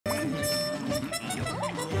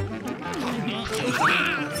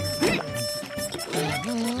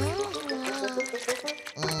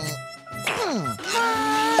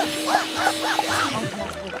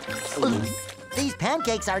These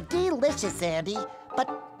pancakes are delicious, Sandy. But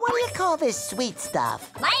what do you call this sweet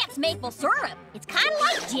stuff? That's maple syrup. It's kind of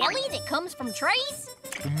like jelly that comes from trees.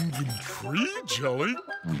 Tree jelly?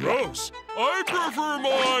 Gross. I prefer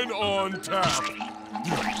mine on tap.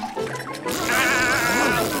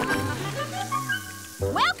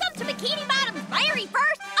 Welcome to Bikini Bottom's very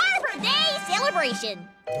first Arbor Day celebration.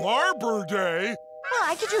 Arbor Day? Well,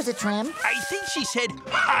 I could use a trim. I think she said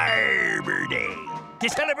Arbor Day to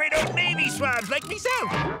celebrate old Navy swabs like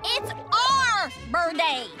myself. It's Arbor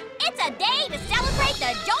Day. It's a day to celebrate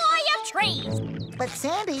the joy of trees. But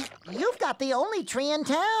Sandy, you've got the only tree in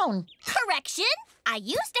town. Correction. I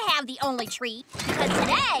used to have the only tree, because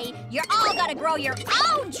today you're all gonna grow your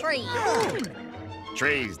own tree.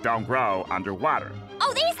 Trees don't grow underwater.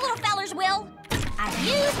 Oh, these little fellers will. I've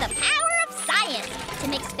used the power of science to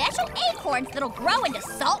make special acorns that'll grow into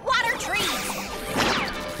saltwater trees.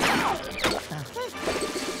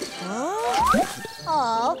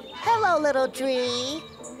 Oh, hello, little tree.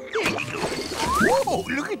 Whoa,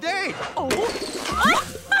 look at that. Oh.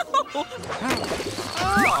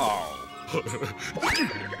 You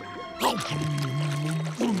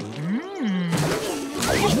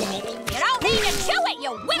don't need to chew it,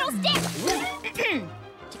 you whittle stick.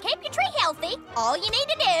 To keep your tree healthy, all you need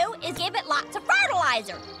to do is give it lots of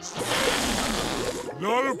fertilizer.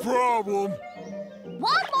 Not a problem.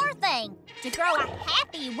 One more thing. To grow a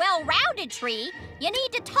happy, well-rounded tree, you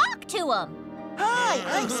need to talk to them. Hi,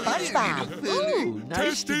 I'm SpongeBob. Ooh,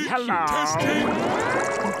 nice. Testing. Hello. Testing.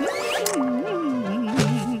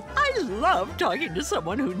 I love talking to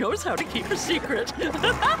someone who knows how to keep a secret.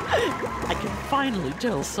 I can finally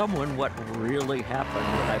tell someone what really happened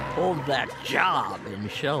when I pulled that job in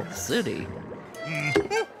Shell City.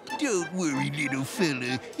 Don't worry, little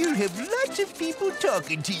fella. You'll have lots of people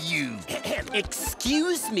talking to you.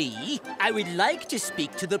 Excuse me, I would like to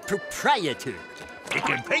speak to the proprietor. The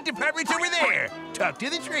complaint department's over there. Talk to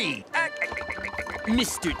the tree.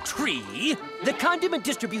 Mr. Tree, the condiment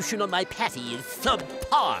distribution on my patty is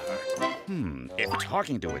subpar. If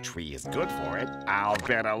talking to a tree is good for it, I'll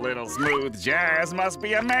bet a little smooth jazz must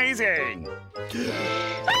be amazing.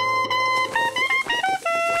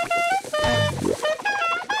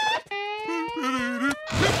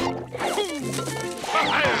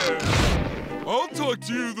 I'll talk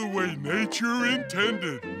to you the way nature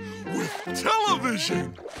intended, with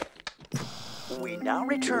television. We now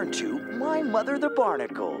return to My Mother the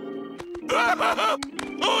Barnacle. I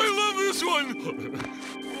love this one.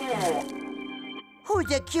 Who's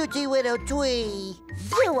the cutie little tree?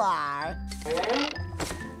 You are.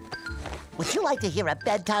 Would you like to hear a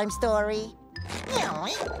bedtime story?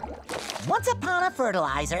 Once upon a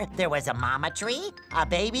fertilizer, there was a mama tree, a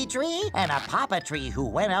baby tree, and a papa tree who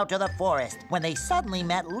went out to the forest when they suddenly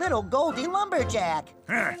met little Goldie Lumberjack.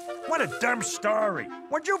 Huh, what a dumb story.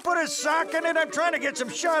 Would you put a sock in it? I'm trying to get some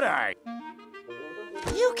shut-eye.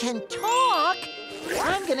 You can talk?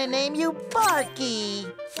 I'm gonna name you Barky.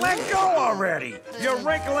 Let go already. You're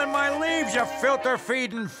wrinkling my leaves, you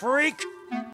filter-feeding freak.